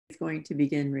Going to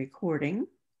begin recording.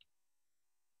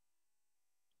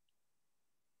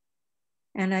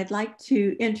 And I'd like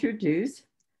to introduce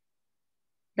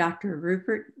Dr.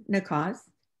 Rupert Nacoste.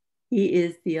 He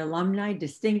is the Alumni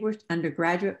Distinguished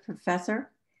Undergraduate Professor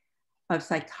of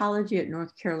Psychology at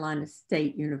North Carolina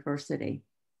State University.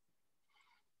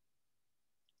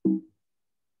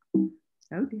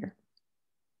 Oh dear.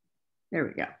 There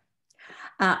we go.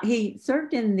 He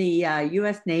served in the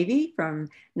U.S. Navy from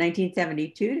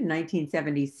 1972 to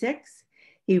 1976.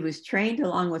 He was trained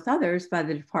along with others by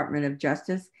the Department of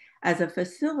Justice as a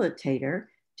facilitator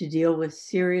to deal with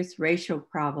serious racial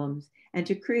problems and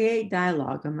to create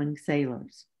dialogue among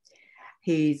sailors.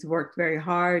 He's worked very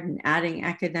hard in adding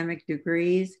academic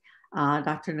degrees.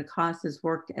 Dr. Nacoste has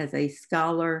worked as a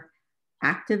scholar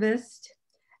activist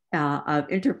of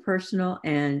interpersonal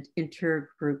and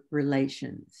intergroup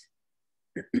relations.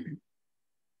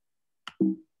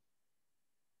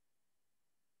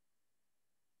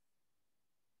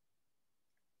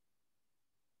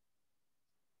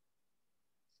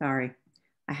 Sorry,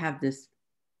 I have this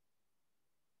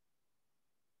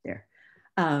there.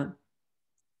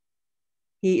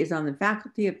 He is on the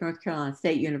faculty of North Carolina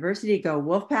State University, Go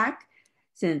Wolfpack,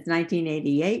 since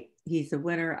 1988. He's the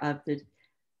winner of the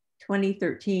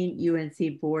 2013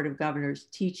 UNC Board of Governors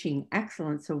Teaching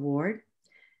Excellence Award.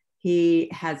 He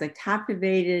has a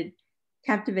captivating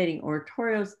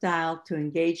oratorial style to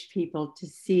engage people to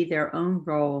see their own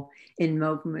role in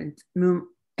moments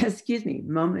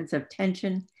of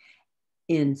tension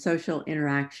in social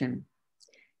interaction.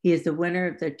 He is the winner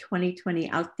of the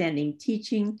 2020 Outstanding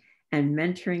Teaching and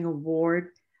Mentoring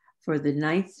Award for the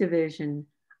 9th Division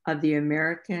of the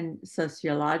American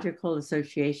Sociological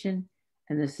Association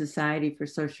and the Society for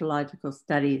Sociological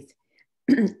Studies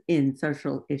in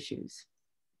Social Issues.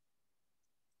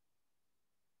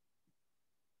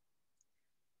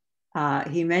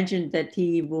 He mentioned that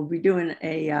he will be doing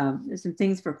some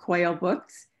things for Quail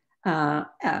Books,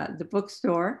 the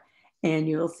bookstore, and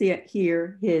you will see it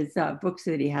here, his books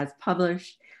that he has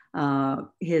published,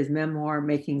 his memoir,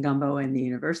 Making Gumbo in the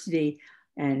University,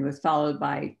 and was followed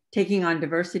by Taking on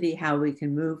Diversity, How We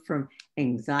Can Move from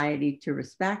Anxiety to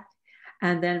Respect,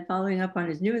 and then following up on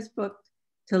his newest book,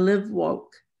 To Live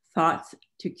Woke, Thoughts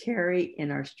to Carry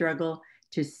in Our Struggle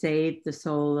to Save the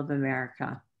Soul of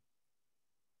America.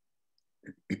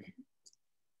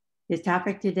 His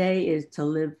topic today is to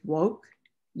live woke,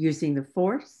 using the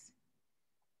force.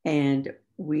 And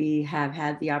we have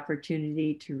had the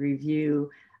opportunity to review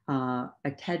a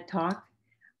TED Talk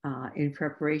in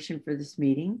preparation for this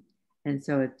meeting. And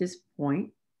so at this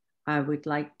point, I would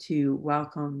like to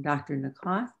welcome Dr.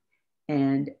 Nacoste,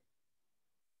 and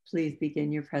please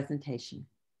begin your presentation.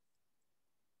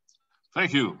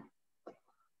 Thank you.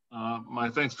 My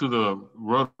thanks to the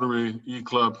Rotary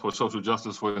E-Club for Social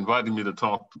Justice for inviting me to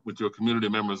talk with your community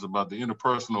members about the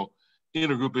interpersonal,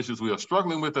 intergroup issues we are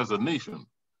struggling with as a nation.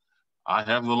 I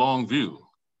have the long view.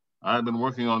 I've been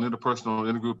working on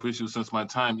interpersonal, intergroup issues since my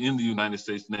time in the United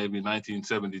States Navy,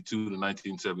 1972 to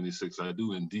 1976. I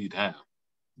do indeed have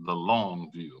the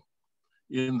long view.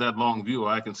 In that long view,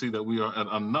 I can see that we are at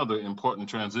another important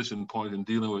transition point in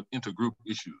dealing with intergroup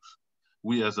issues.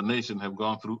 We as a nation have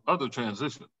gone through other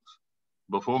transitions.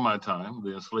 Before my time,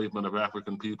 the enslavement of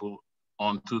African people,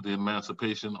 onto the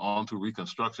emancipation, onto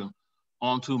Reconstruction,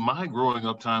 onto my growing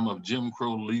up time of Jim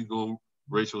Crow legal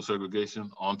racial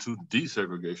segregation, onto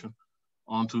desegregation,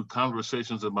 onto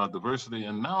conversations about diversity,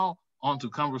 and now onto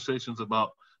conversations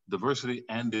about diversity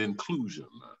and inclusion.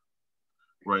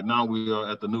 Right now we are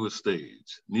at the newest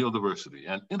stage, neodiversity,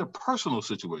 an interpersonal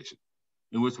situation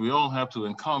in which we all have to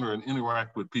encounter and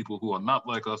interact with people who are not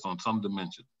like us on some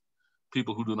dimension.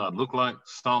 People who do not look like,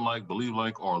 sound like, believe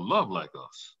like, or love like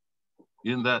us.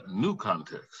 In that new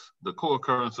context, the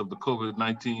co-occurrence of the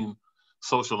COVID-19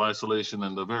 social isolation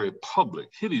and the very public,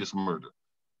 hideous murder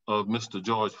of Mr.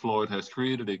 George Floyd has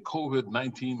created a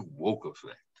COVID-19 woke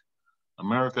effect.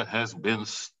 America has been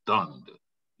stunned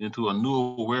into a new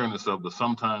awareness of the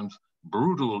sometimes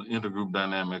brutal intergroup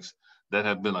dynamics that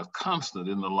have been a constant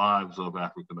in the lives of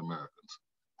African Americans,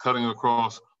 cutting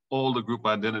across all the group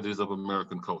identities of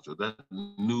American culture. That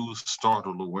new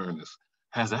startled awareness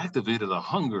has activated a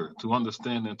hunger to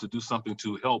understand and to do something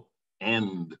to help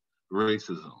end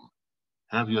racism.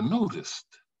 Have you noticed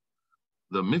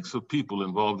the mix of people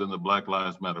involved in the Black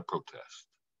Lives Matter protest?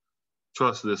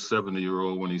 Trust this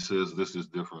 70-year-old when he says this is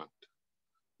different.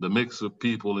 The mix of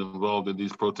people involved in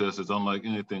these protests is unlike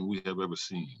anything we have ever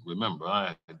seen. Remember,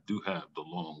 I do have the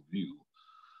long view.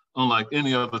 Unlike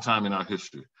any other time in our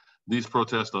history, these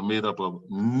protests are made up of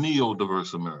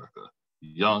neo-diverse America,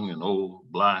 young and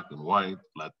old, Black and white,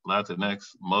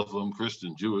 Latinx, Muslim,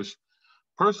 Christian, Jewish,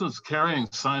 persons carrying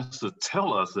signs to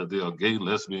tell us that they are gay,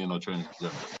 lesbian, or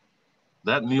transgender.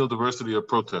 That neo-diversity of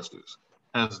protesters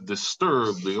has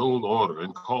disturbed the old order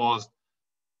and caused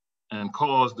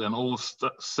an old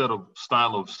set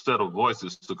of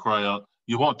voices to cry out,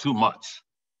 "You want too much.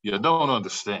 You don't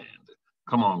understand.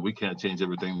 Come on, we can't change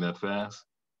everything that fast."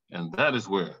 And that is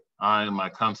where I and my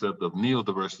concept of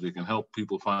neo-diversity can help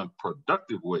people find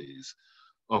productive ways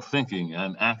of thinking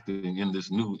and acting in this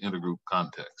new intergroup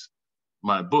context.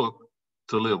 My book,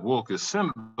 To Live Woke, is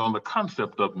centered on the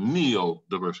concept of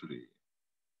neo-diversity.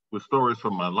 With stories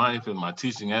from my life and my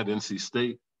teaching at NC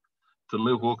State, To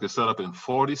Live Woke is set up in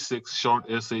 46 short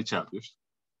essay chapters.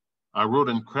 I wrote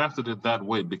and crafted it that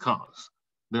way because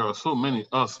there are so many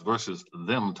us versus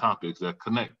them topics that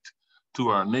connect to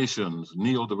our nation's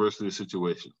neo-diversity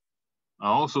situation. I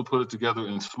also put it together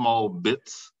in small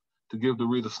bits to give the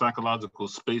reader psychological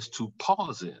space to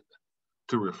pause in,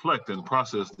 to reflect and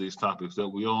process these topics that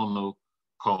we all know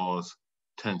cause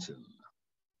tension.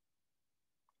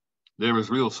 There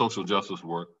is real social justice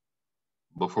work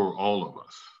before all of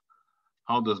us.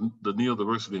 How does the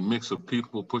neo-diversity mix of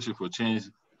people pushing for change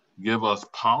give us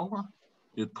power?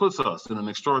 It puts us in an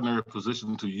extraordinary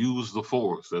position to use the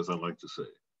force, as I like to say.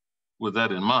 With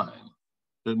that in mind,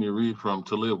 let me read from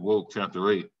To Live Woke, chapter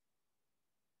 8,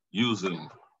 Using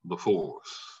the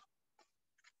Force.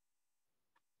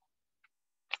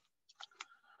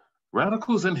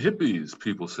 Radicals and hippies,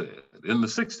 people said, in the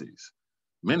 60s.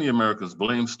 Many Americans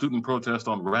blamed student protest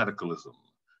on radicalism.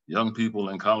 Young people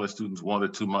and college students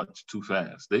wanted too much, too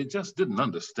fast. They just didn't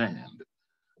understand.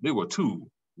 They were too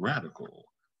radical.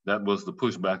 That was the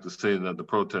pushback to say that the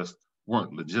protests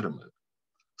weren't legitimate.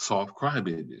 Soft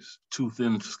crybabies, too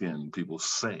thin-skinned, people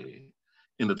say.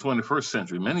 In the 21st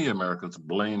century, many Americans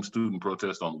blame student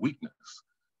protest on weakness.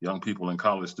 Young people and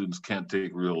college students can't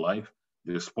take real life.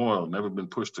 They're spoiled, never been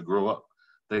pushed to grow up.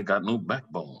 They got no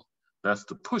backbone. That's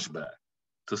the pushback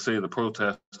to say the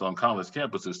protests on college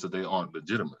campuses today aren't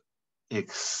legitimate,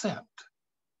 except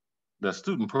that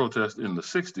student protests in the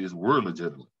 60s were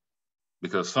legitimate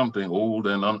because something old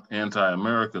and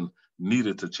anti-American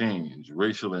needed to change,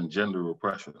 racial and gender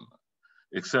oppression.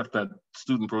 Except that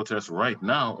student protests right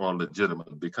now are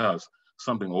legitimate because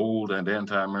something old and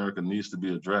anti-American needs to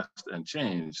be addressed and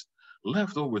changed,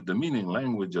 leftover demeaning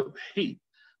language of hate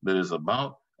that is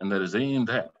about and that is aimed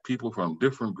at people from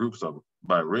different groups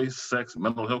by race, sex,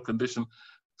 mental health condition,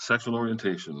 sexual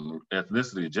orientation,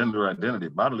 ethnicity, gender identity,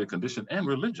 bodily condition, and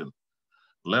religion.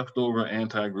 Leftover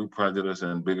anti-group prejudice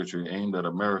and bigotry aimed at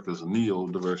America's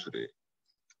neo-diversity.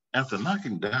 After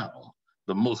knocking down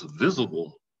the most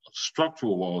visible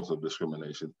structural walls of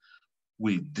discrimination,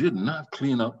 we did not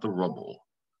clean up the rubble.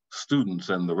 Students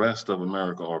and the rest of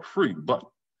America are free, but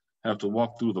have to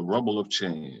walk through the rubble of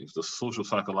change, the social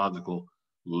psychological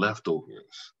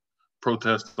leftovers.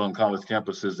 Protests on college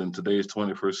campuses in today's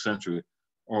 21st century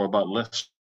are about less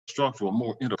structural,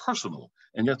 more interpersonal,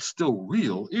 and yet still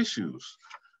real issues.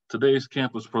 Today's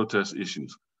campus protest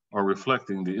issues are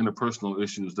reflecting the interpersonal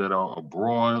issues that are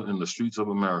abroad in the streets of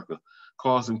America,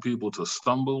 causing people to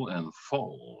stumble and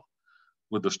fall.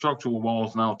 With the structural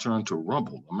walls now turned to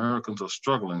rubble, Americans are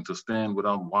struggling to stand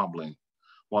without wobbling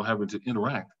while having to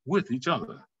interact with each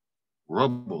other.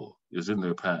 Rubble is in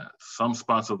their path. Some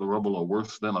spots of the rubble are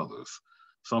worse than others.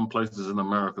 Some places in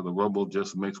America, the rubble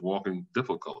just makes walking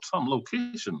difficult. Some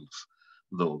locations,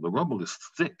 though, the rubble is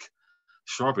thick,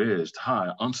 sharp-edged,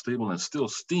 high, unstable, and still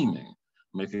steaming,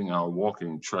 making our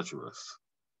walking treacherous.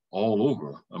 All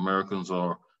over, Americans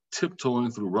are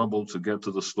tiptoeing through rubble to get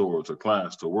to the store, to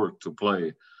class, to work, to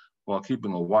play, while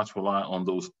keeping a watchful eye on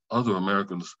those other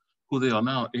Americans who they are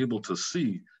now able to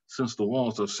see since the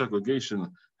walls of segregation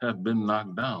have been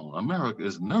knocked down. America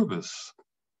is nervous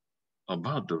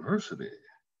about diversity.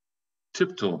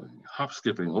 Tiptoeing,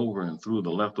 hop-skipping over and through the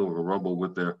leftover rubble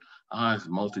with their eyes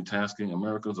multitasking,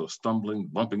 Americans are stumbling,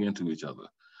 bumping into each other.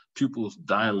 Pupils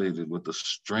dilated with the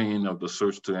strain of the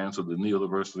search to answer the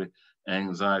neo-diversity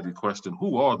anxiety question,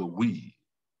 who are the we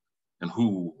and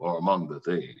who are among the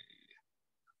they?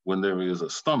 When there is a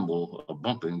stumble, a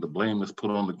bumping, the blame is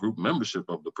put on the group membership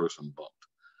of the person bumped.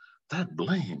 That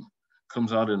blame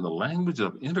comes out in the language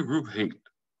of intergroup hate.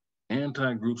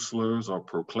 Anti-group slurs are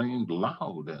proclaimed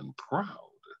loud and proud,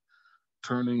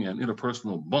 turning an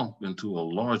interpersonal bump into a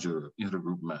larger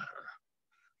intergroup matter.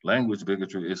 Language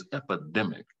bigotry is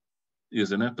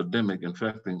an epidemic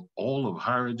infecting all of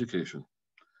higher education,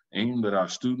 aimed at our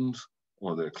students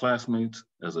or their classmates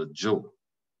as a joke,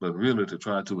 but really to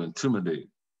try to intimidate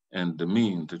and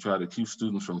demean, to try to keep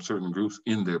students from certain groups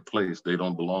in their place. They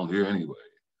don't belong here anyway.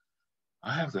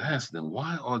 I have to ask them,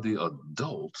 why are the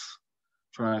adults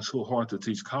trying so hard to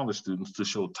teach college students to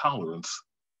show tolerance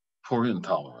for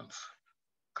intolerance?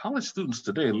 College students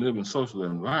today live in social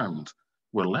environments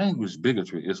where language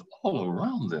bigotry is all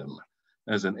around them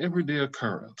as an everyday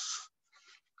occurrence.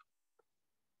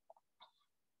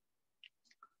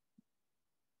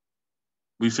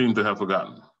 We seem to have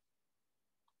forgotten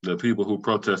that people who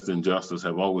protest injustice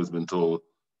have always been told,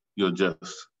 you're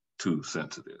just too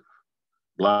sensitive.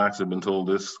 Blacks have been told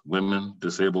this, women,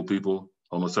 disabled people,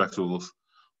 homosexuals.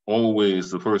 Always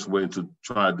the first way to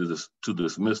try to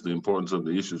dismiss the importance of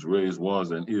the issues raised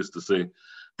was and is to say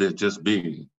they're just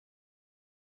being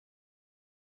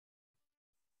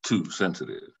too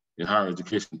sensitive. In higher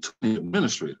education, too many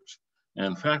administrators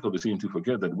and faculty seem to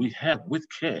forget that we have, with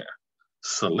care,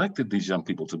 selected these young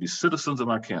people to be citizens of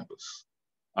our campus.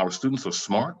 Our students are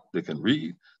smart, they can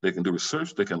read, they can do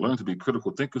research, they can learn to be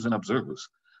critical thinkers and observers.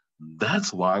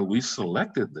 That's why we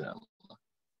selected them.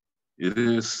 It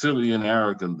is silly and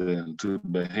arrogant then to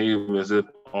behave as if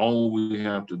all we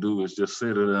have to do is just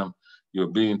say to them, you're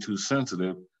being too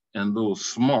sensitive, and those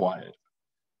smart, quiet,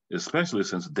 especially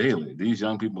since daily these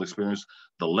young people experience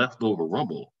the leftover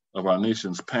rubble of our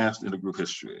nation's past intergroup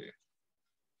history.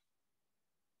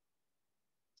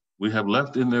 We have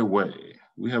left in their way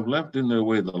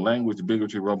the language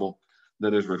bigotry rubble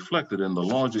that is reflected in the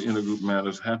larger intergroup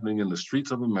matters happening in the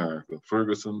streets of America,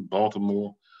 Ferguson,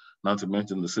 Baltimore, not to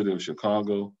mention the city of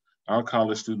Chicago. Our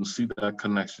college students see that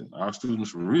connection. Our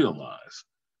students realize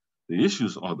the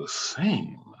issues are the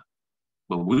same,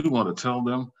 but we want to tell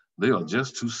them they are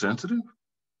just too sensitive.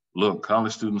 Look,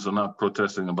 college students are not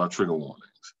protesting about trigger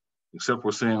warnings. Except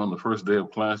for saying on the first day of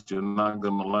class, you're not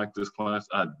gonna like this class,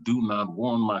 I do not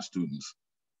warn my students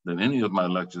that any of my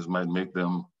lectures might make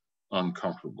them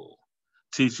uncomfortable.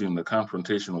 Teaching the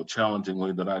confrontational, challenging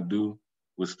way that I do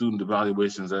with student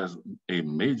evaluations as a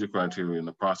major criteria in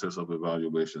the process of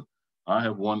evaluation, I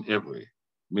have won every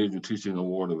major teaching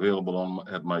award available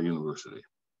at my university.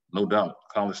 No doubt,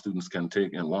 college students can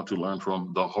take and want to learn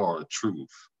from the hard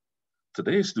truth.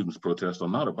 Today's students' protests are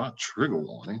not about trigger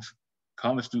warnings.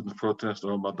 College students' protests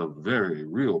are about the very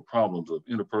real problems of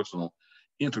interpersonal,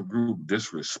 intergroup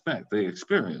disrespect they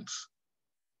experience.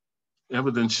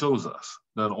 Evidence shows us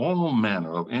that all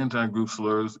manner of anti-group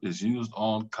slurs is used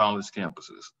on college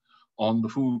campuses, on the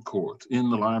food courts, in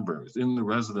the libraries, in the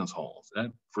residence halls,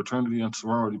 at fraternity and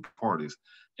sorority parties,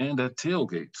 and at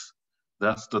tailgates.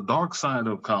 That's the dark side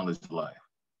of college life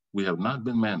we have not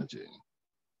been managing.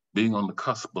 Being on the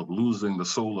cusp of losing the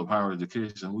soul of higher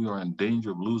education, we are in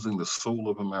danger of losing the soul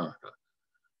of America.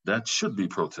 That should be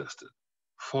protested,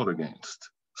 fought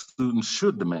against. Students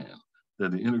should demand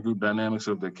that the intergroup dynamics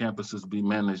of their campuses be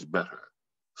managed better.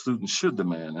 Students should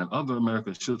demand, and other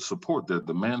Americans should support their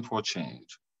demand for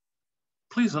change.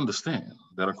 Please understand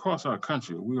that across our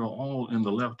country, we are all in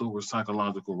the leftover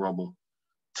psychological rubble,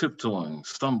 tiptoeing,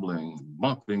 stumbling,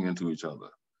 bumping into each other,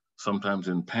 sometimes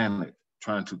in panic,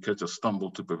 trying to catch a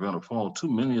stumble to prevent a fall. Too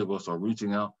many of us are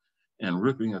reaching out and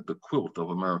ripping at the quilt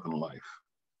of American life.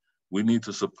 We need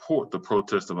to support the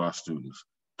protest of our students,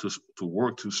 to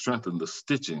work to strengthen the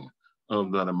stitching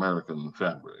of that American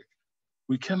fabric.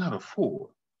 We cannot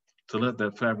afford to let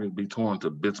that fabric be torn to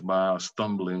bits by our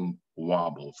stumbling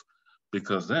wobbles,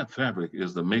 because that fabric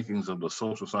is the makings of the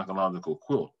social psychological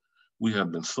quilt we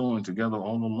have been sewing together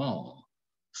all along.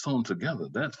 Sewn together,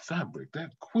 that fabric,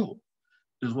 that quilt,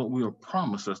 is what we are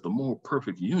promised as the more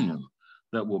perfect union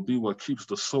that will be what keeps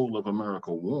the soul of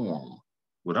America warm.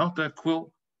 Without that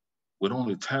quilt, with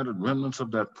only tattered remnants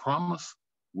of that promise,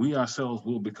 we ourselves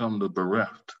will become the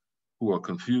bereft, who are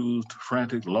confused,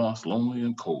 frantic, lost, lonely,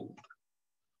 and cold.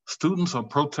 Students are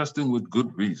protesting with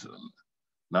good reason.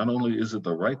 Not only is it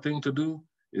the right thing to do,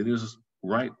 it is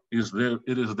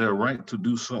their right to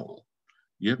do so.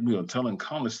 Yet we are telling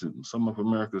college students, some of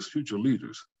America's future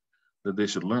leaders, that they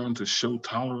should learn to show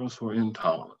tolerance for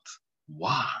intolerance.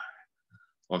 Why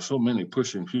are so many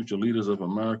pushing future leaders of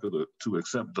America to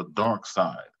accept the dark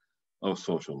side of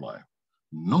social life?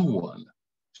 No one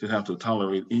should have to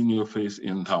tolerate in-your-face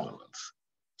intolerance.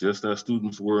 Just as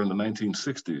students were in the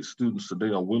 1960s, students today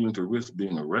are willing to risk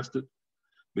being arrested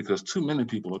because too many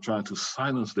people are trying to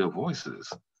silence their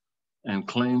voices and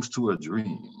claims to a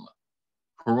dream.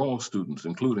 For all students,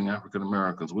 including African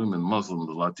Americans, women, Muslims,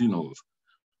 Latinos,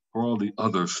 for all the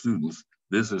other students,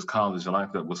 this is college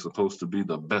life that was supposed to be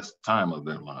the best time of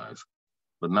their lives.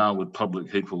 But now with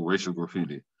public hateful racial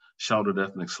graffiti, shouted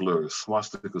ethnic slurs,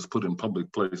 swastikas put in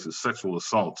public places, sexual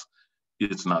assaults,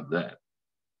 it's not that.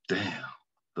 Damn,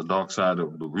 the dark side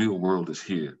of the real world is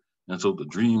here. And so the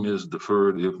dream is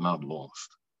deferred, if not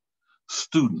lost.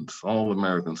 Students, all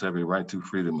Americans have a right to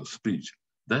freedom of speech.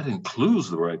 That includes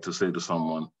the right to say to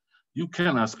someone, you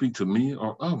cannot speak to me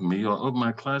or of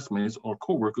my classmates or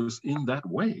coworkers in that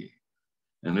way.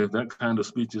 And if that kind of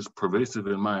speech is pervasive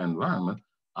in my environment,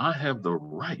 I have the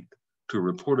right to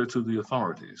report it to the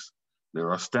authorities.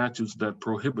 There are statutes that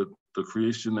prohibit the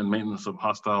creation and maintenance of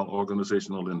hostile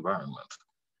organizational environments.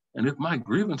 And if my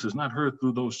grievance is not heard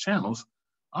through those channels,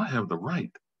 I have the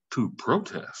right to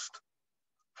protest.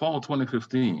 Fall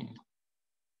 2015,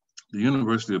 the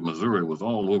University of Missouri was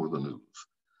all over the news.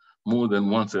 More than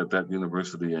once at that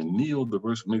university, a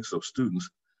neo-diverse mix of students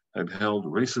had held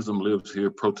Racism Lives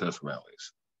Here protest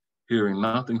rallies. Hearing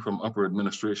nothing from upper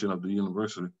administration of the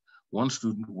university, one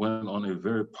student went on a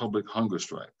very public hunger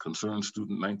strike, Concerned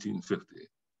Student 1950.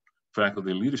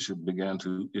 Faculty leadership began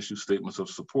to issue statements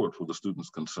of support for the students'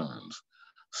 concerns.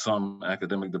 Some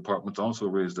academic departments also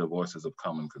raised their voices of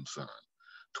common concern.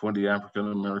 20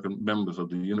 African-American members of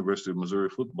the University of Missouri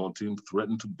football team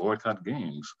threatened to boycott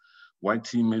games. White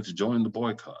teammates joined the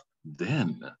boycott.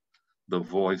 Then the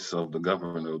voice of the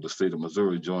governor of the state of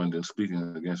Missouri joined in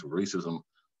speaking against racism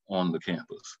on the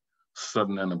campus.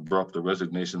 Sudden and abrupt, the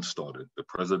resignation started. The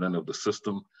president of the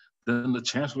system, then the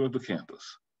chancellor of the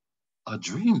campus. A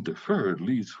dream deferred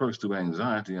leads first to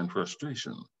anxiety and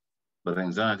frustration, but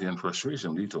anxiety and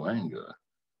frustration lead to anger.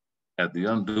 At the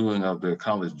undoing of their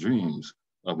college dreams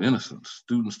of innocence,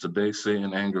 students today say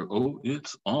in anger, oh,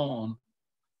 it's on.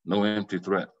 No empty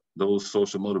threat. Those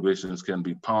social motivations can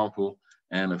be powerful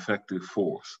and effective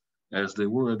force, as they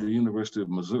were at the University of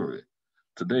Missouri.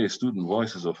 Today, student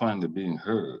voices are finally being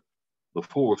heard. The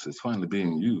force is finally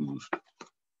being used.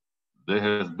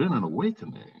 There has been an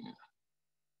awakening.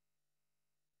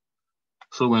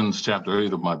 So ends chapter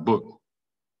 8 of my book.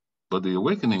 But the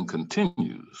awakening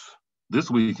continues this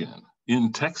weekend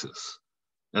in Texas.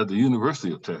 At the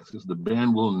University of Texas, the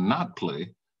band will not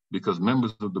play because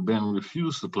members of the band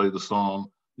refuse to play the song,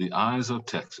 The Eyes of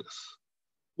Texas.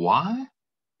 Why?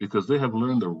 Because they have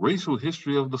learned the racial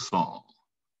history of the song.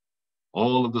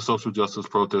 All of the social justice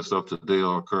protests of today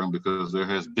are occurring because there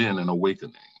has been an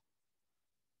awakening.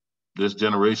 This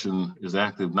generation is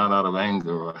active not out of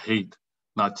anger or hate,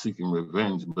 not seeking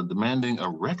revenge, but demanding a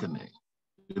reckoning.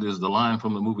 It is the line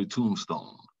from the movie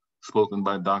Tombstone, spoken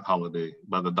by the Doc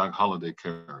Holliday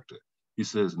character. He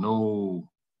says, no,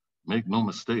 make no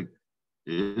mistake,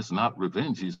 it's not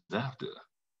revenge he's after.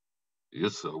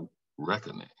 It's a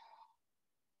reckoning.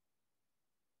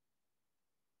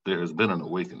 There has been an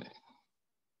awakening.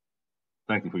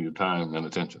 Thank you for your time and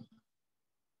attention.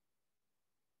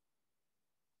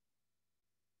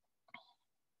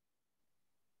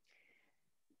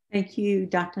 Thank you,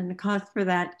 Dr. Nacoste, for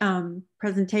that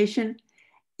presentation.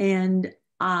 And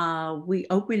we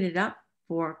open it up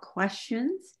for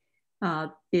questions.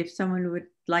 If someone would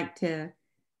like to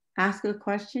ask a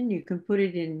question, you can put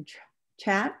it in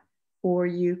chat, or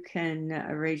you can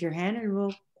raise your hand and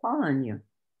we'll call on you.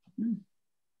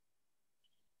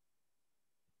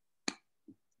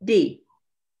 D.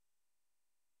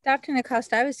 Dr.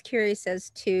 Nacoste, I was curious as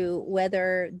to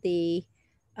whether the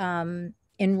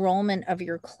enrollment of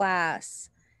your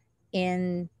class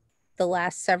in the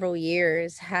last several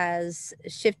years has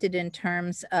shifted in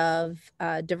terms of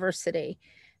diversity.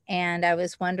 And I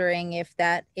was wondering if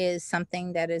that is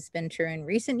something that has been true in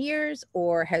recent years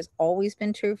or has always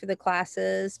been true for the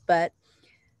classes. But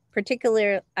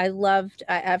particularly,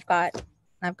 I've got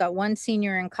one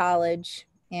senior in college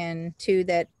and two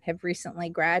that have recently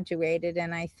graduated,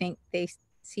 and I think they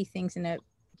see things in a,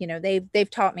 they've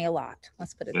taught me a lot.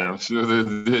 Let's put it that way. I'm sure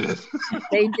they did.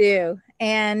 They do.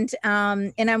 And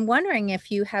I'm wondering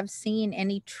if you have seen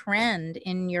any trend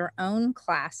in your own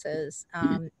classes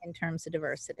in terms of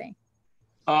diversity.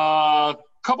 A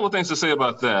couple of things to say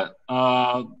about that.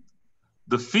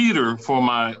 The feeder for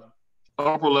my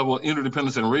upper level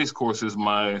interdependence and race course is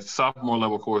my sophomore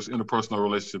level course, interpersonal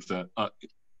relationships,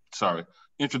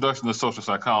 Introduction to Social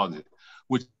Psychology,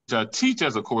 which I teach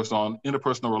as a course on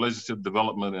interpersonal relationship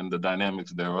development and the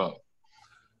dynamics thereof.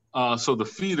 So the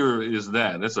feeder is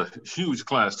that. It's a huge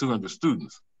class, 200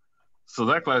 students. So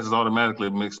that class is automatically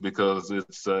mixed because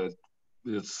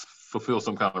it's fulfills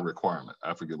some kind of requirement.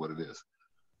 I forget what it is.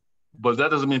 But that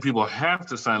doesn't mean people have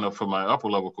to sign up for my upper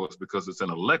level course because it's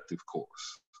an elective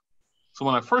course. So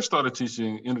when I first started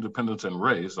teaching interdependence and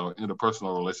race, or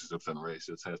interpersonal relationships and race,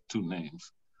 it has two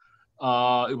names.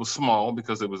 It was small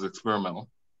because it was experimental.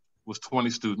 It was 20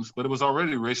 students, but it was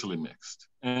already racially mixed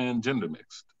and gender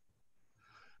mixed.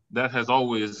 That has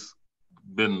always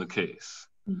been the case.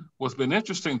 What's been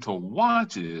interesting to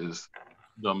watch is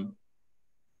the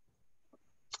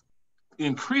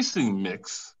increasing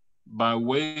mix by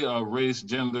way of race,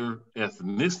 gender,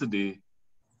 ethnicity,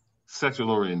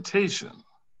 sexual orientation.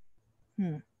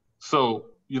 So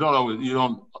you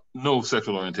don't know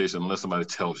sexual orientation unless somebody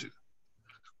tells you.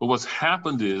 But what's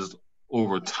happened is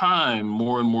over time,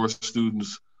 more and more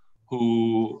students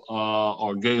who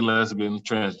are gay, lesbian,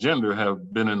 transgender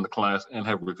have been in the class and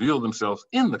have revealed themselves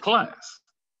in the class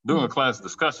during a class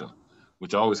discussion,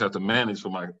 which I always have to manage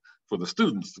for the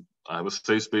students. I have a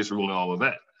safe space rule and all of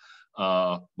that.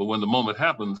 But when the moment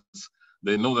happens,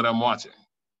 they know that I'm watching.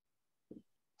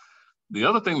 The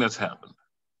other thing that's happened,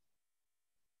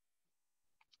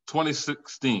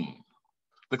 2016,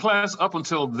 the class up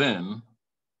until then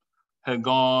had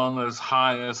gone as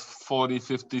high as 40,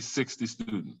 50, 60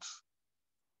 students.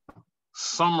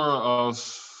 Summer of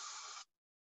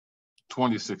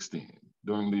 2016,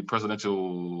 during the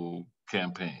presidential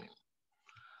campaign,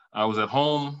 I was at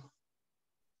home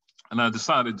and I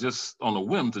decided just on a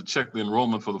whim to check the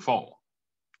enrollment for the fall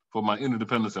for my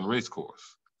interdependence and race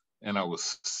course. And I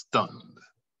was stunned.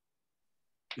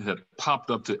 It had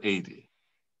popped up to 80.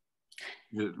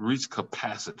 It reached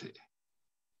capacity.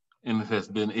 And it has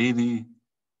been 80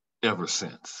 ever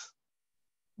since.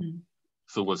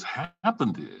 So what's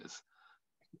happened is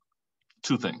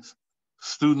two things.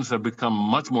 Students have become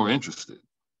much more interested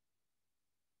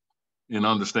in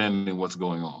understanding what's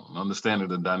going on, understanding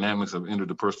the dynamics of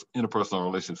interpersonal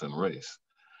relationships and race.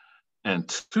 And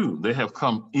two, they have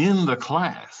come in the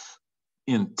class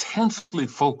intensely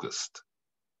focused.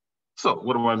 So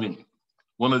what do I mean?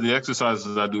 One of the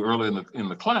exercises I do early in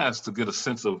the class to get a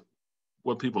sense of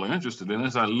what people are interested in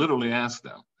is I literally ask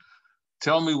them,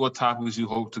 tell me what topics you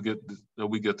hope that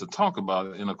we get to talk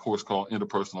about in a course called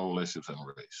Interpersonal Relationships and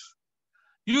Race.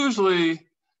 Usually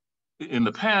in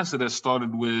the past, it has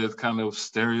started with kind of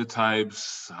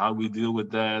stereotypes, how we deal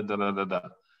with that,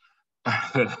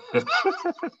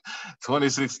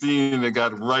 2016, it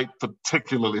got right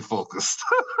particularly focused.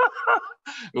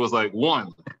 It was like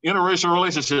 1, interracial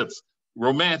relationships,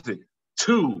 romantic.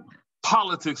 2,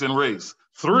 politics and race.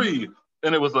 3,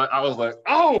 and it was like, I was like,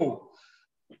 oh,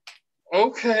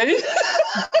 okay.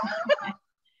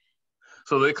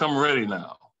 So they come ready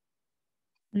now.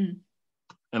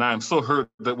 And I am so hurt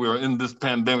that we are in this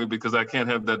pandemic because I can't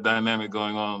have that dynamic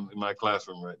going on in my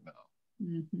classroom right now.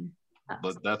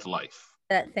 But that's life.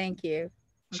 Thank you.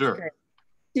 That's sure. Great.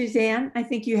 Suzanne, I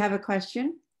think you have a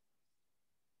question.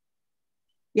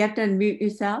 You have to unmute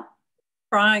yourself.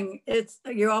 Trying,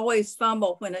 you always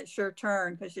fumble when it's your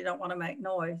turn because you don't want to make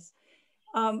noise.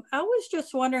 I was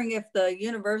just wondering if the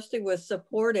university was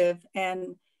supportive,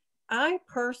 and I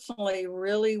personally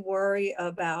really worry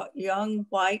about young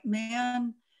white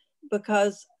men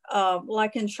because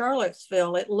like in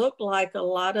Charlottesville, it looked like a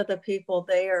lot of the people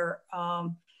there,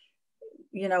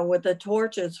 you know, with the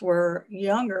torches were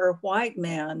younger white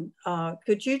men.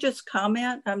 Could you just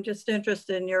comment? I'm just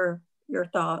interested in your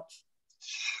thoughts.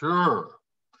 Sure.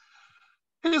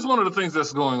 Here's one of the things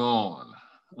that's going on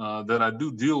that I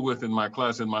do deal with in my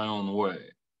class in my own way.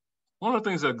 One of the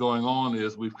things that's going on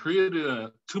is we've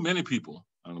created too many people,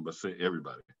 I don't know about to say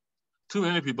everybody, too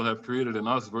many people have created an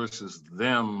us versus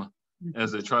them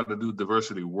as they try to do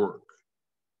diversity work.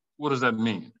 What does that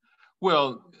mean?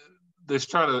 Well, they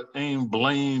try to aim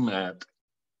blame at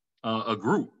a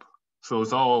group. So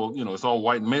it's all, you know, it's all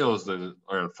white males that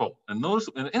are at fault. And notice,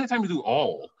 and anytime you do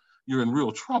all, you're in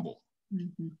real trouble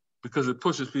because it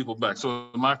pushes people back. So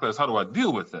in my class, how do I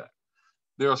deal with that?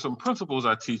 There are some principles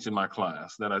I teach in my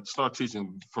class that I start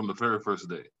teaching from the very first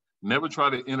day. Never try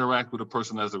to interact with a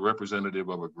person as a representative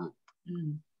of a group.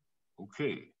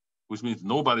 Okay, which means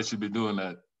nobody should be doing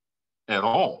that at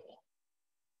all.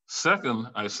 Second,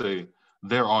 I say,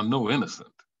 there are no innocent.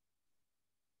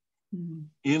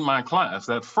 In my class,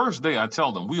 that first day I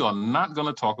tell them, we are not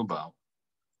gonna talk about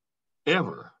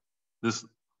ever this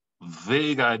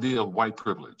vague idea of white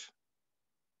privilege.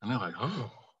 And they're like,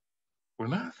 oh, we're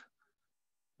not?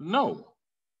 No,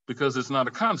 because it's not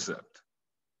a concept.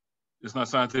 It's not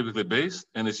scientifically based,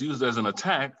 and it's used as an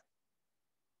attack,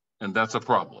 and that's a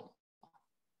problem.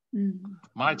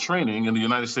 My training in the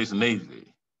United States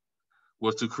Navy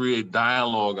was to create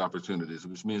dialogue opportunities,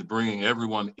 which means bringing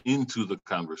everyone into the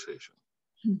conversation.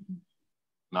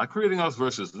 Not creating us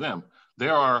versus them.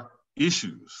 There are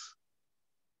issues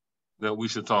that we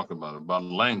should talk about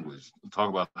language, talk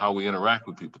about how we interact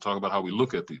with people, talk about how we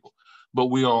look at people. But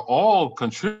we are all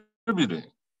contributing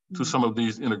to some of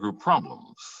these intergroup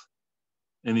problems.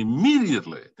 And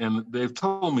immediately, and they've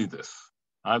told me this,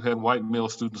 I've had white male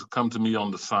students come to me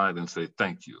on the side and say,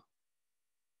 thank you.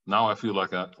 Now I feel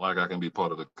like I can be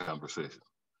part of the conversation.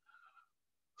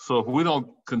 So if we don't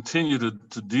continue to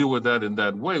deal with that in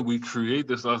that way, we create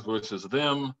this us versus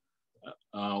them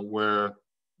where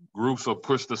groups are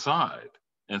pushed aside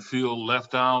and feel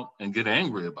left out and get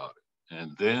angry about it.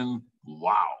 And then,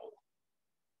 wow.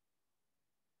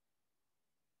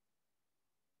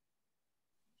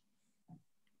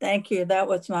 Thank you. That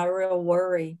was my real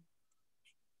worry.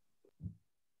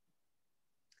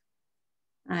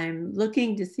 I'm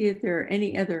looking to see if there are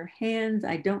any other hands.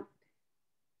 I don't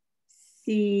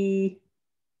see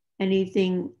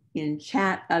anything in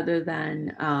chat other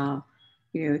than,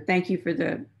 thank you for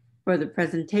the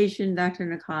presentation, Dr.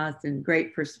 Nacoste, and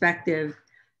great perspective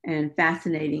and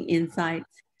fascinating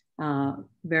insights.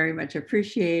 Very much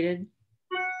appreciated.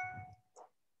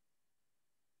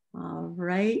 All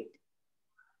right.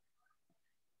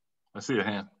 I see a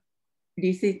hand. Do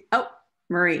you see? Oh,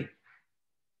 Marie.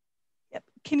 Yep.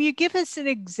 Can you give us an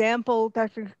example,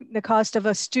 Dr. Nacoste, of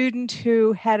a student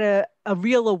who had a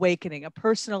real awakening, a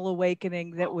personal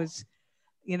awakening that was,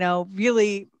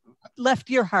 really left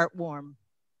your heart warm?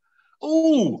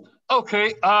 Oh,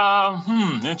 okay.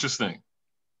 Interesting.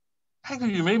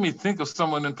 Actually, you made me think of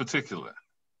someone in particular.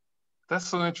 That's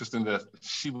so interesting that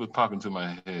she would pop into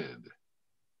my head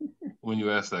when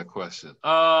you asked that question.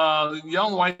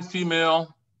 Young white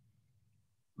female,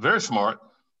 very smart,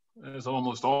 as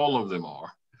almost all of them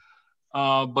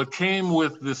are, but came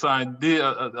with this idea,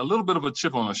 a little bit of a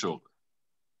chip on her shoulder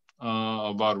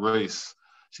about race.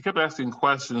 She kept asking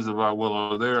questions about,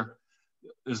 well,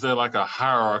 is there like a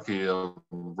hierarchy of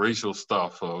racial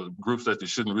stuff or groups that you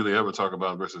shouldn't really ever talk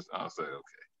about versus, I'll say,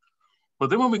 okay. But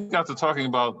then when we got to talking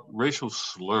about racial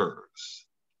slurs,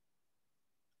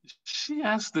 she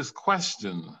asked this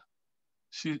question.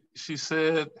 She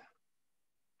said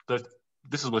that,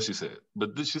 this is what she said,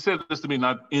 but she said this to me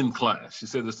not in class. She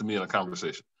said this to me in a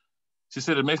conversation. She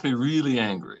said, it makes me really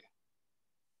angry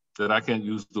that I can't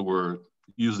use the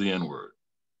N-word.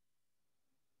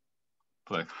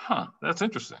 Like, that's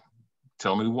interesting.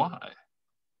 Tell me why.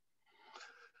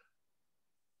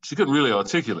 She couldn't really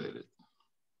articulate it.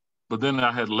 But then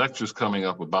I had lectures coming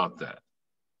up about that,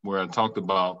 where I talked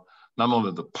about not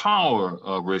only the power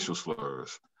of racial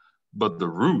slurs, but the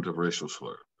root of racial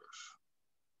slurs.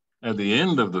 At the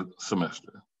end of the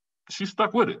semester, she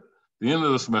stuck with it. The end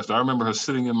of the semester, I remember her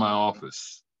sitting in my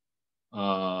office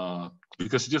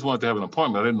because she just wanted to have an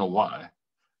appointment. I didn't know why.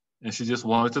 And she just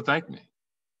wanted to thank me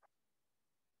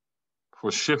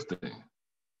for shifting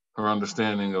her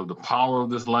understanding of the power of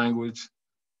this language,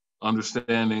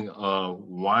 understanding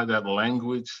why that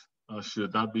language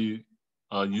should not be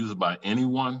used by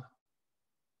anyone.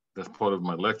 That's part of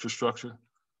my lecture structure.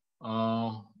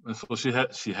 And so she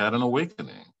had an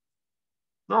awakening.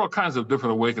 There are all kinds of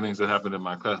different awakenings that happened in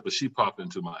my class, but she popped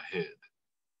into my head.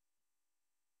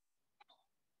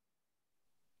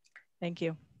 Thank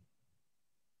you.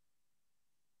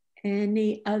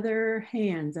 Any other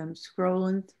hands? I'm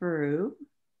scrolling through.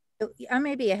 I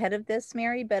may be ahead of this,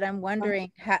 Mary, but I'm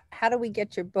wondering, how do we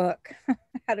get your book?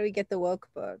 How do we get the woke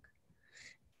book?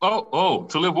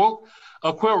 To Live Woke?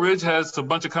 Quail Ridge has a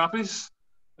bunch of copies.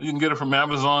 You can get it from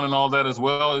Amazon and all that as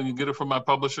well. You can get it from my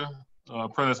publisher,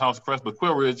 Prentice House Press, but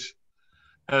Quail Ridge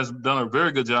has done a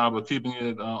very good job of keeping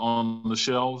it on the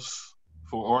shelves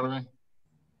for ordering.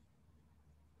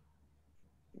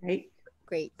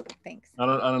 Great, thanks. I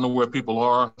don't know where people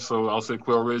are, so I'll say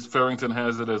Quail Ridge. Farrington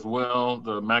has it as well,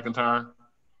 the McIntyre.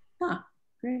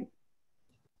 Great.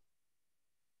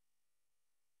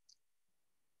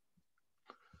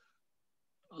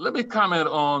 Let me comment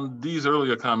on these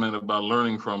earlier comments about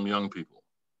learning from young people.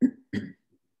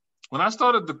 When I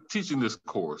started teaching this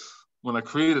course, when I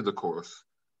created the course,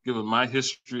 given my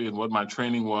history and what my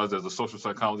training was as a social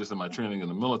psychologist and my training in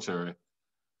the military,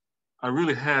 I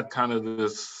really had kind of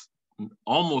this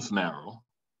almost narrow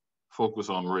focus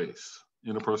on race,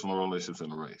 interpersonal relationships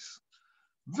and race.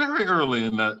 Very early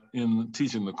in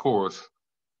teaching the course,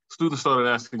 students started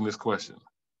asking this question.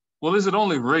 Well, is it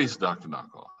only race, Dr.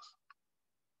 Nacoste?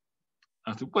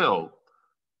 I said, well,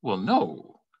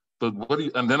 no. But what do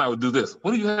you, and then I would do this.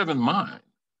 What do you have in mind?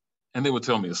 And they would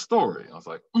tell me a story. I was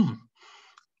like,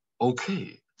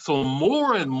 okay. So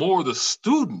more and more the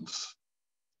students,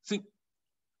 see,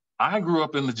 I grew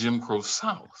up in the Jim Crow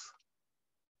South.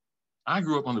 I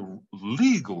grew up under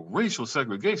legal racial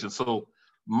segregation. So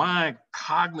my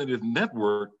cognitive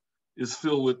network is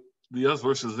filled with the us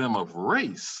versus them of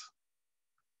race.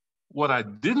 What I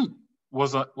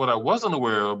wasn't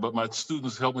aware of, but my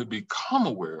students helped me become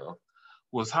aware of,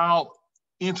 was how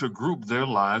intergroup their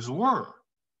lives were.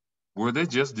 Were they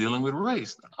just dealing with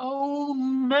race? Oh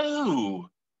no.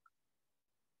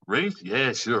 Race,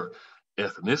 yeah, sure.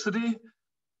 Ethnicity,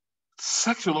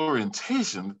 sexual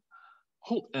orientation,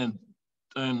 and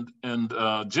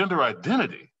gender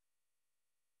identity.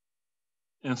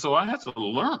 And so I had to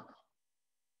learn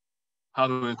how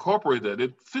to incorporate that.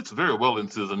 It fits very well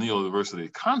into the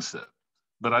neurodiversity concept,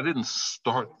 but I didn't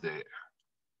start there.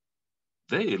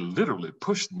 They literally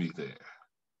pushed me there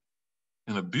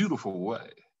in a beautiful way.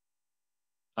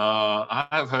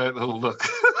 I've had, oh, look.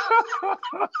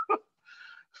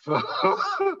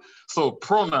 So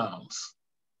pronouns.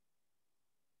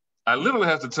 I literally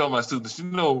have to tell my students, you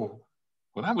know,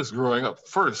 when I was growing up,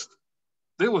 first,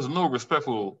 there was no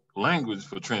respectful language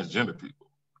for transgender people.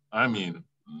 I mean,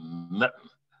 nothing.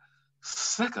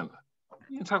 Second,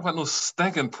 you ain't talking about no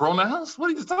stinking pronouns?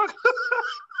 What are you talking about?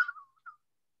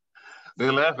 They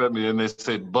laugh at me and they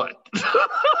say, but.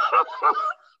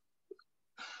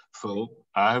 So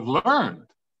I've learned.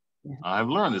 I've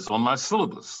learned. It's on my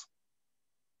syllabus.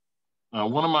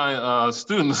 One of my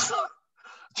students,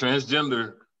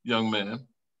 transgender young man,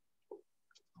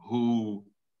 who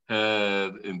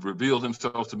had revealed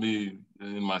himself to me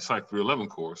in my Psych 311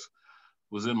 course,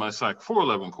 was in my Psych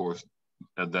 411 course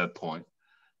at that point,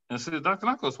 and said, Dr.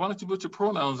 Nacoste, why don't you put your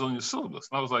pronouns on your syllabus?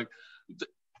 And I was like,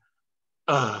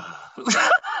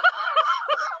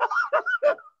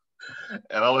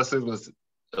 and all I said was,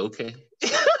 okay.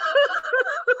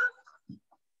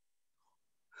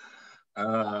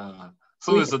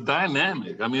 So it's a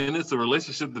dynamic. I mean, it's a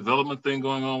relationship development thing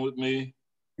going on with me,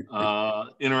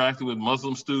 interacting with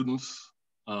Muslim students,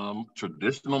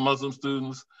 traditional Muslim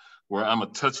students, where I'm a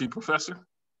touchy professor.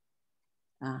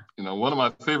 You know, one of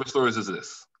my favorite stories is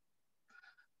this.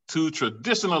 Two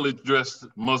traditionally dressed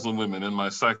Muslim women in my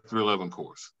Psych 311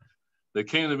 course. They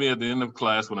came to me at the end of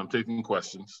class when I'm taking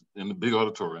questions in the big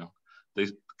auditorium. They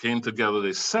came together,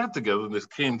 they sat together, and they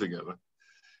came together.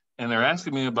 And they're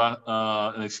asking me about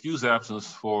an excused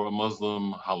absence for a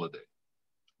Muslim holiday,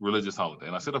 religious holiday.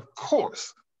 And I said, of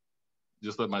course,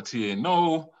 just let my TA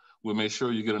know, we'll make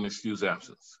sure you get an excused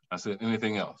absence. I said,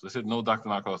 anything else? They said, no, Dr.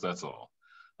 Nacoste, that's all.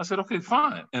 I said, okay,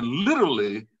 fine. And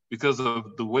literally, because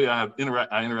of the way I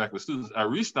interact with students, I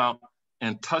reached out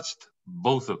and touched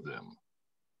both of them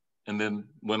and then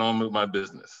went on with my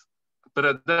business. But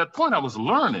at that point, I was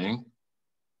learning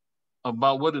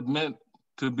about what it meant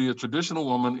to be a traditional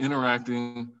woman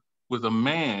interacting with a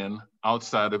man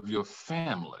outside of your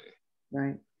family.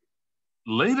 Right.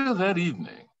 Later that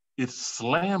evening, it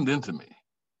slammed into me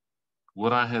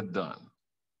what I had done.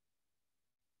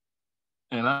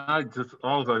 And I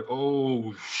was like,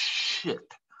 oh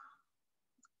shit.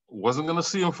 Wasn't gonna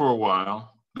see them for a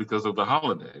while because of the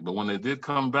holiday. But when they did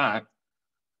come back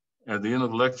at the end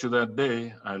of the lecture that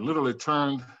day, I literally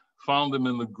found them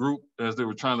in the group as they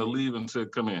were trying to leave and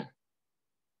said, come in.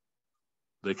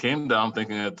 They came down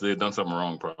thinking that they had done something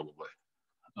wrong, probably.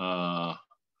 Of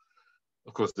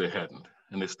course, they hadn't.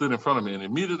 And they stood in front of me, and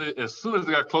immediately, as soon as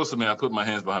they got close to me, I put my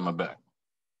hands behind my back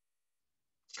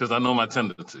because I know my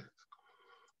tendency.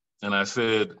 And I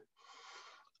said,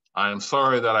 I am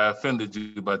sorry that I offended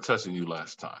you by touching you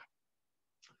last time.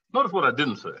 Notice what I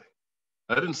didn't say.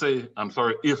 I didn't say, I'm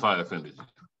sorry if I offended you.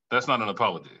 That's not an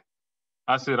apology.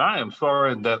 I said, I am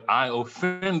sorry that I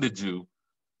offended you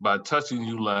by touching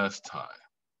you last time.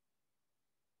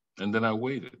 And then I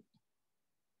waited.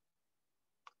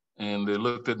 And they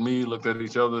looked at me, looked at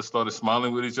each other, started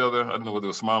smiling with each other. I don't know what they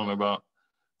were smiling about.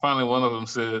 Finally, one of them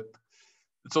said,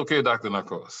 it's okay, Dr.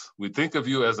 Nacoste. We think of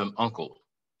you as an uncle.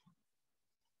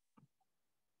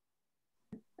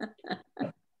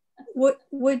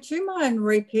 Would you mind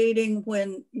repeating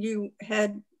when you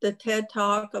had the TED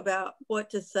Talk about what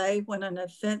to say when an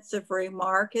offensive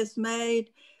remark is made?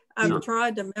 I've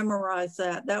tried to memorize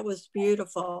that. That was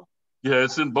beautiful. Yeah,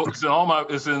 it's in all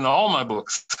my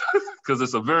books because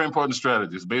it's a very important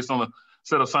strategy. It's based on a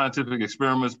set of scientific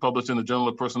experiments published in the Journal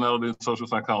of Personality and Social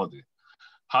Psychology.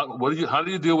 How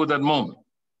do you deal with that moment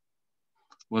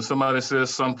when somebody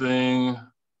says something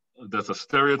that's a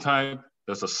stereotype,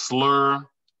 that's a slur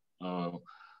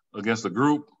against a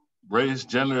group, race,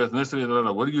 gender, ethnicity, blah, blah,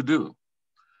 blah. What do you do?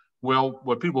 Well,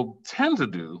 what people tend to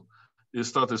do is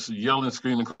start to yell and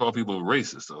scream and call people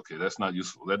racist. Okay, that's not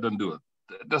useful. That doesn't do it.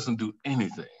 That doesn't do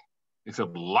anything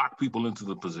except lock people into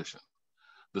the position.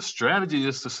 The strategy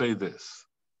is to say this.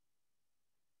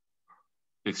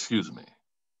 Excuse me.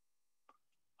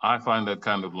 I find that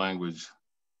kind of language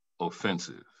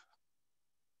offensive.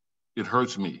 It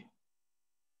hurts me.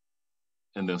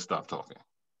 And then stop talking.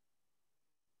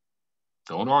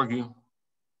 Don't argue.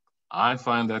 I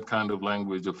find that kind of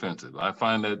language offensive. I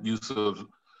find that use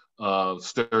of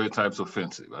stereotypes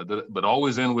offensive. But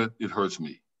always end with, it hurts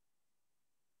me.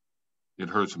 It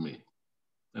hurts me.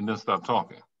 And then stop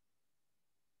talking.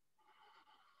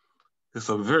 It's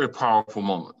a very powerful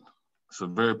moment. It's a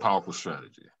very powerful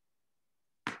strategy.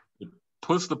 It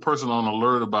puts the person on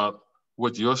alert about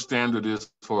what your standard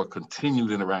is for continued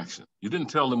interaction. You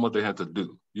didn't tell them what they had to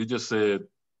do. You just said,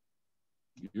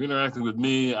 you're interacting with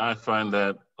me, I find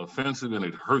that offensive and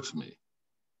it hurts me.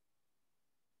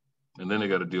 And then they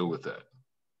got to deal with that.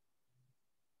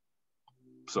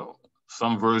 So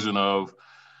some version of,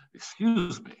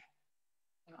 excuse me,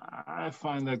 I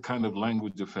find that kind of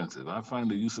language offensive. I find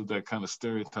the use of that kind of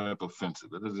stereotype offensive.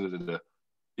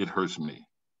 It hurts me.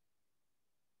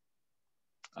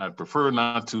 I prefer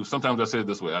not to, sometimes I say it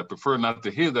this way, I prefer not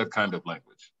to hear that kind of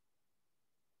language.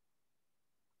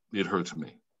 It hurts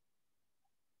me.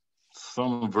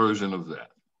 Some version of that.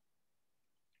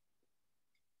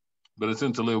 But it's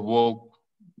in to live woke,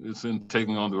 it's in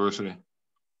taking on diversity.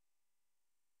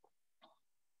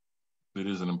 It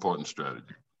is an important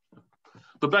strategy.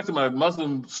 But back to my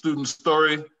Muslim student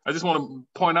story, I just want to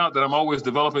point out that I'm always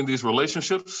developing these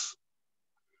relationships.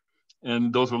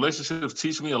 And those relationships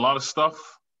teach me a lot of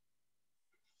stuff.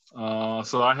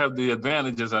 So I have the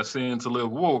advantage, as I say in To Live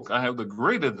Woke, I have the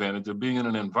great advantage of being in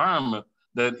an environment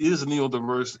that is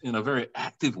neurodiverse in a very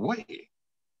active way.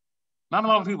 Not a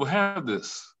lot of people have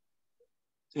this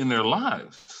in their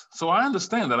lives. So I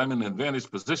understand that I'm in an advantaged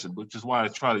position, which is why I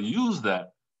try to use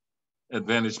that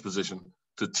advantaged position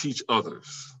to teach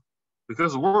others.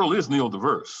 Because the world is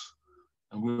neurodiverse,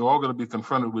 and we're all going to be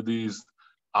confronted with these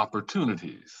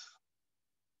opportunities.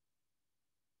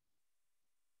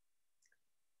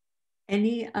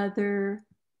 Any other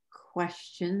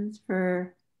questions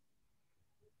for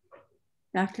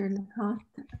Dr.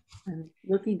 Nacoste? I'm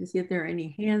looking to see if there are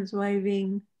any hands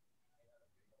waving.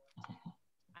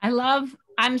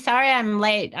 I'm sorry I'm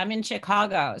late. I'm in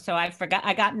Chicago, so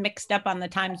I got mixed up on the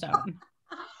time zone.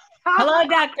 Hello,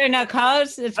 Dr.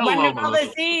 Nacoste. It's wonderful to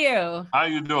see you. How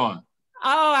you doing?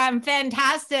 Oh, I'm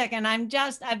fantastic. And I've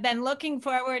been looking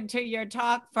forward to your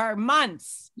talk for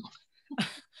months.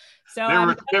 So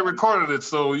they recorded it,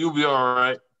 so you'll be all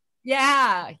right.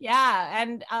 Yeah.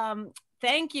 And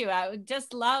thank you. I would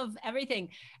just love everything.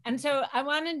 And so I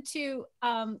wanted to,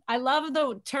 I love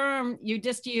the term you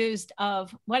just used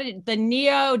of the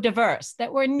neurodiverse,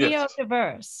 that we're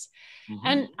neurodiverse. Yes.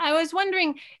 And I was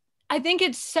wondering, I think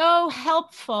it's so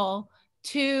helpful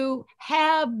to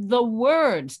have the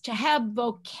words, to have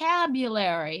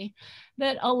vocabulary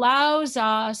that allows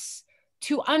us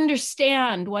to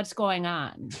understand what's going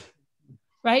on.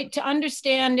 Right? To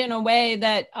understand in a way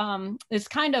that is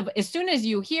kind of, as soon as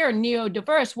you hear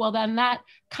neurodiverse, well, then that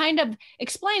kind of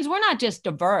explains we're not just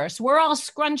diverse, we're all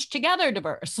scrunched together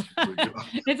diverse.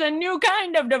 It's a new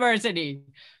kind of diversity.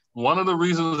 One of the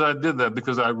reasons I did that,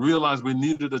 because I realized we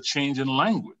needed a change in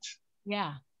language.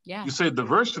 Yeah. You say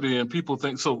diversity and people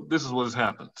think, so this is what has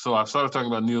happened. So I started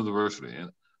talking about neurodiversity, and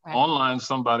online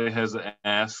somebody has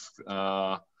asked,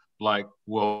 like,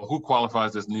 well, who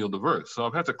qualifies as neurodiverse? So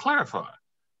I've had to clarify.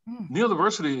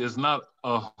 Neurodiversity is not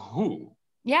a who.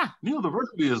 Yeah.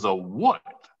 Neurodiversity is a what.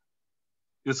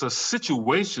 It's a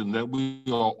situation that we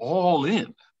are all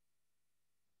in,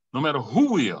 no matter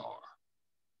who we are.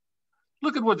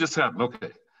 Look at what just happened. Okay.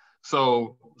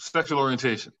 So sexual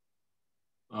orientation.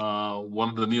 One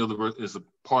of the neurodiversity is a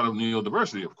part of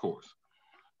neurodiversity, of course.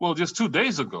 Well, just 2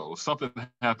 days ago, something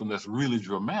happened that's really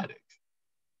dramatic.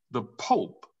 The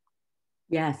Pope.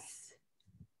 Yes.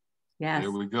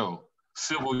 There we go.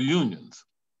 Civil unions.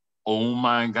 Oh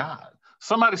my God.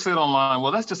 Somebody said online,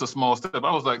 well, that's just a small step.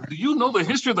 I was like, do you know the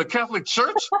history of the Catholic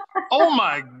Church? Oh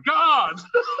my God.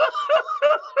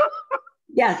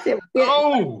 Yes, it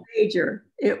was major.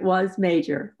 It was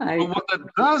major. But what that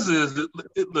does is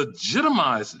it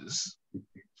legitimizes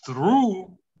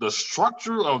through the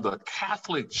structure of the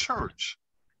Catholic Church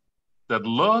that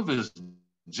love is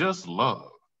just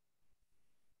love.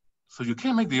 So you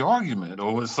can't make the argument,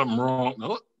 oh, is something wrong?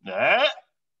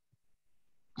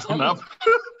 No,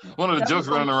 one of the jokes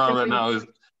running around right now is,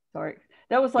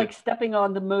 that was like stepping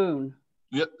on the moon.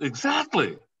 Yeah, exactly.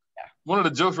 Yeah. One of the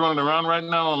jokes running around right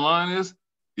now online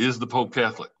is the Pope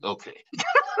Catholic? Okay.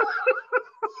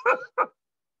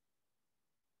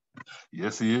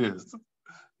 Yes, he is.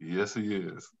 Yes, he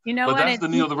is. You know, but that's the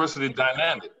neurodiversity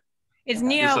dynamic. It's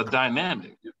a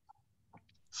dynamic.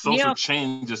 Social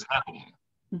change is happening.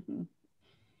 Mm-hmm.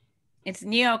 It's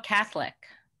neo-Catholic.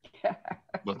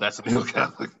 But that's a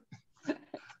neo-Catholic.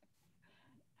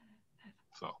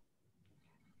 So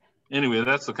anyway,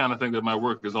 that's the kind of thing that my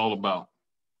work is all about.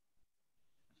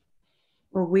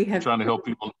 Well, we have trying to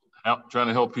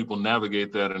help people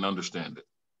navigate that and understand it.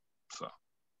 So.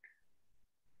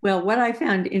 Well, what I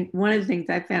found one of the things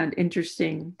I found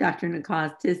interesting, Dr.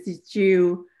 Nacoste, is that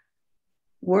you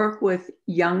work with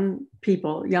young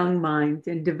people, young minds,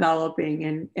 and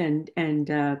developing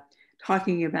and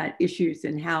talking about issues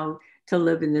and how to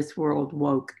live in this world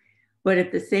woke. But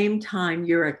at the same time,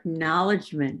 your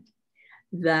acknowledgement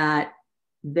that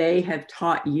they have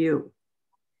taught you.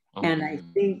 And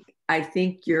I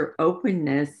think your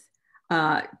openness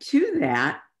to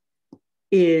that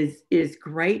is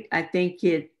great. I think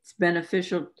it's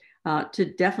beneficial to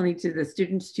definitely to the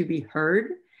students to be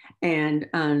heard, and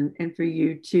for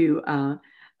you to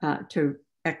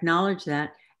acknowledge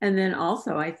that. And then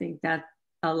also, I think that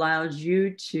allows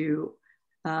you to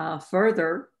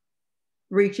further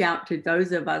reach out to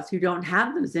those of us who don't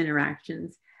have those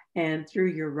interactions, and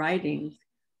through your writings,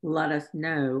 let us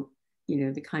know, you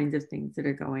know, the kinds of things that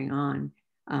are going on.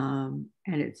 And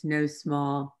it's no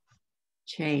small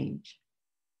change.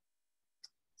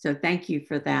 So thank you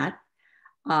for that.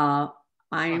 I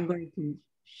am going to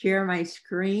share my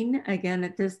screen again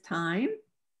at this time.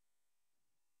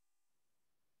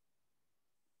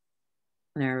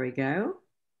 There we go.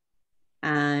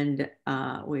 And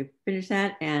we've finished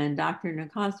that. And Dr.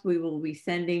 Nacoste, we will be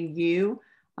sending you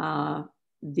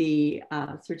the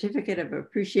certificate of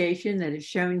appreciation that is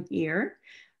shown here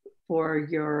for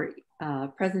your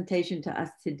presentation to us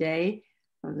today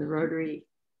from the Rotary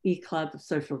E-Club of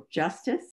Social Justice.